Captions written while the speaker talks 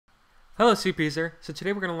Hello Superuser. So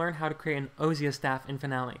today we're going to learn how to create an Ossia staff in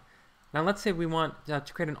Finale. Now let's say we want to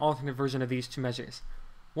create an alternate version of these two measures.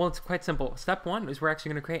 Well, it's quite simple. Step one is we're actually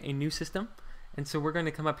going to create a new system. And so we're going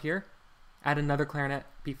to come up here, add another clarinet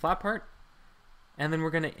B flat part, and then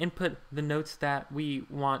we're going to input the notes that we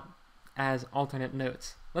want as alternate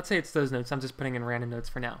notes. Let's say it's those notes. I'm just putting in random notes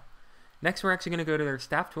for now. Next, we're actually going to go to their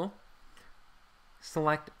staff tool,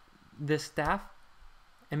 select this staff,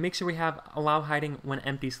 and make sure we have allow hiding when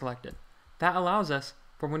empty selected. That allows us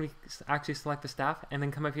for when we actually select the staff and then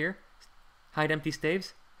come up here, hide empty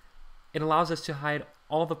staves, it allows us to hide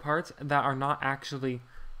all the parts that are not actually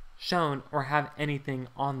shown or have anything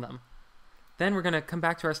on them. Then we're going to come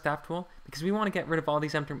back to our staff tool because we want to get rid of all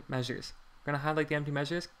these empty measures. We're going to highlight the empty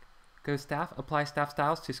measures, go staff, apply staff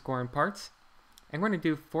styles to score and parts, and we're going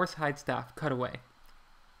to do force hide staff, cut away.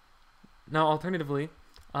 Now alternatively,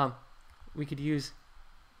 we could use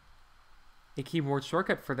a keyboard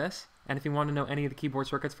shortcut for this, and if you want to know any of the keyboard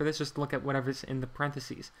shortcuts for this, just look at whatever's in the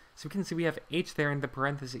parentheses. So we can see we have H there in the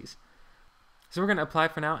parentheses. So we're going to apply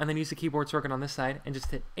for now and then use the keyboard shortcut on this side and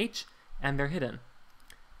just hit H and they're hidden.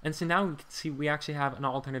 And so now we can see we actually have an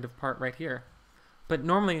alternative part right here. But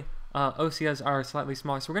normally Ossias are slightly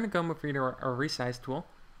smaller, so we're going to go over to our resize tool.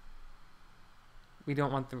 We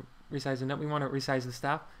don't want the resize the note, we want to resize the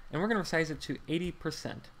staff, and we're going to resize it to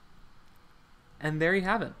 80%. And there you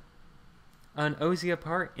have it. An Ossia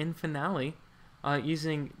part in Finale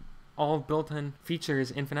using all built-in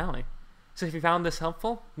features in Finale. So if you found this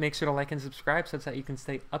helpful, make sure to like and subscribe so that you can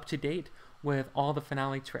stay up to date with all the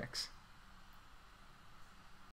Finale tricks.